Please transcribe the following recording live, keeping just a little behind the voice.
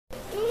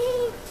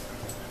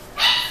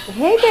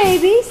Hey,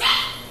 babies.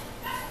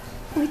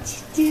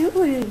 What you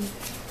doing?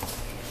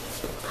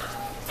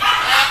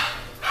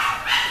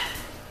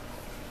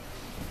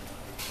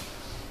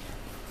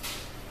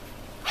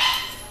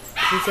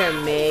 These are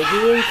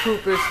Maggie and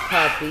Coopers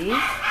puppies.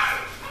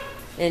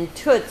 And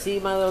Tootsie,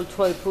 my little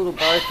toy poodle,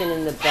 barking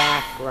in the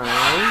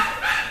background.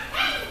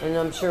 And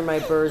I'm sure my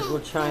birds will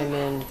chime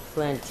in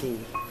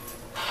plenty.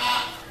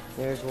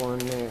 There's one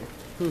there.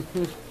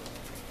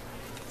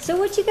 So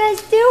what you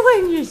guys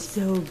doing? You're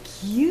so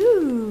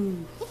cute.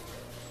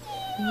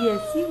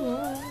 Yes, you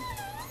are.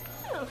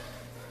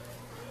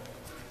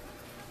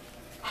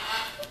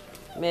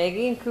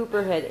 Maggie and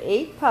Cooper had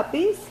 8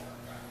 puppies.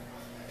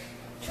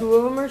 2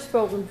 of them are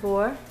spoken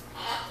for.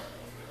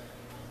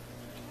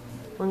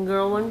 1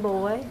 girl, 1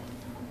 boy.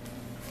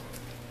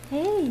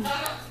 Hey.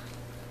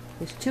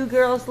 There's 2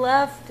 girls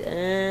left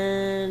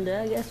and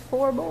I guess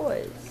 4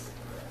 boys.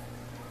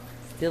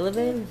 Still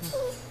available.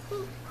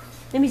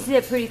 Let me see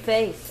that pretty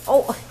face.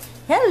 Oh,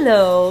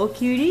 hello,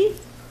 cutie.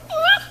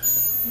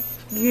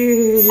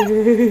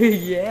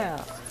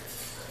 Yeah.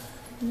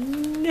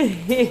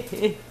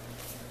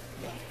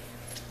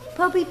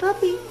 Puppy,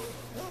 puppy.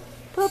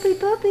 Puppy,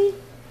 puppy.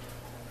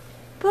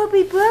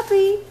 Puppy,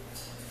 puppy.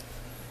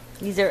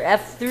 These are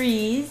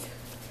F3s.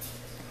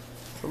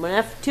 From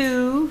an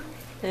F2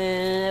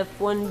 and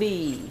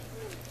F1B.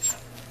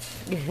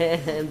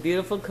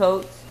 Beautiful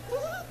coats.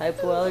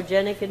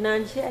 Hypoallergenic and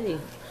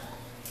non-shedding.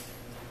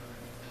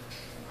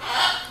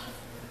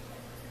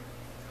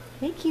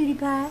 Hey, cutie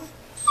pie.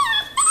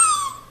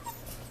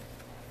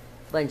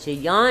 Bunch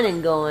of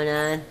yawning going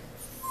on.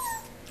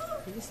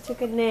 You just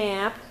took a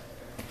nap,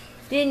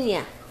 didn't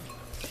ya?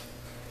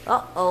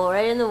 Uh-oh,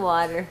 right in the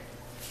water.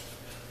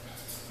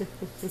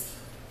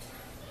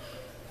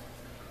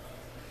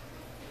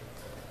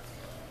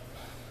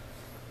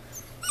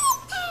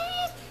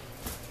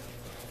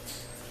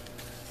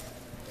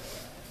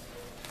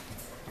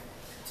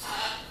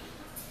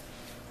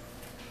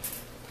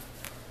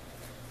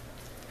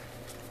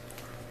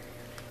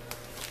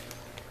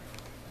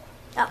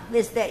 Oh,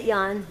 missed that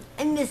yawn.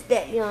 I missed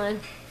that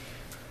yawn.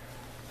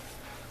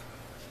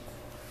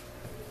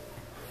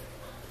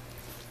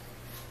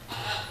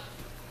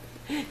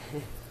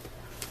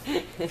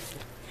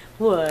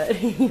 What?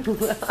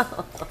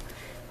 Well,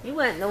 you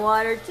went in the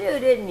water too,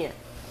 didn't you?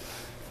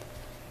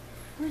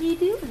 What are you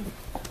doing?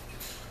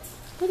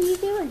 What are you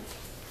doing?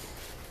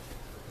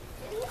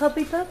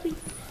 Puppy, puppy.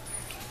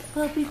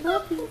 Puppy,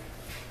 puppy.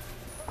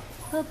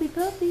 Puppy,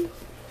 puppy.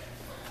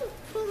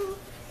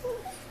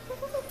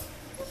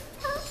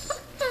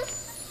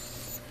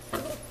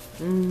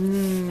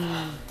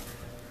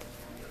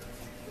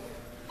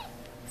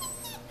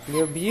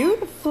 You're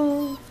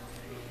beautiful.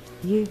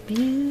 You're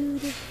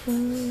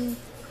beautiful.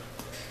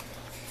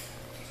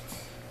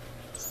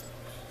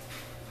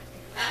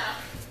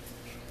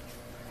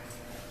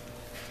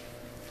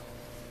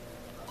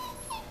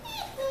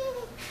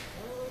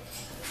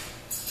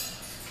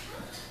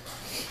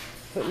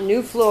 Put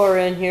new floor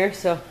in here,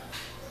 so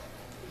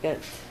got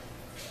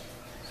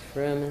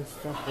trim and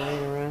stuff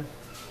laying around.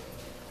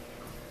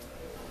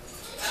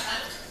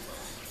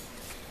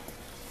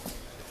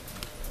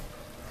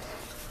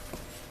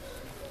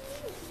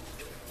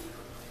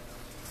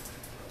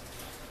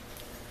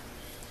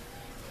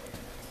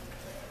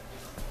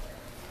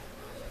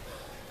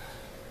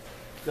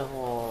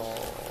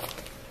 Oh.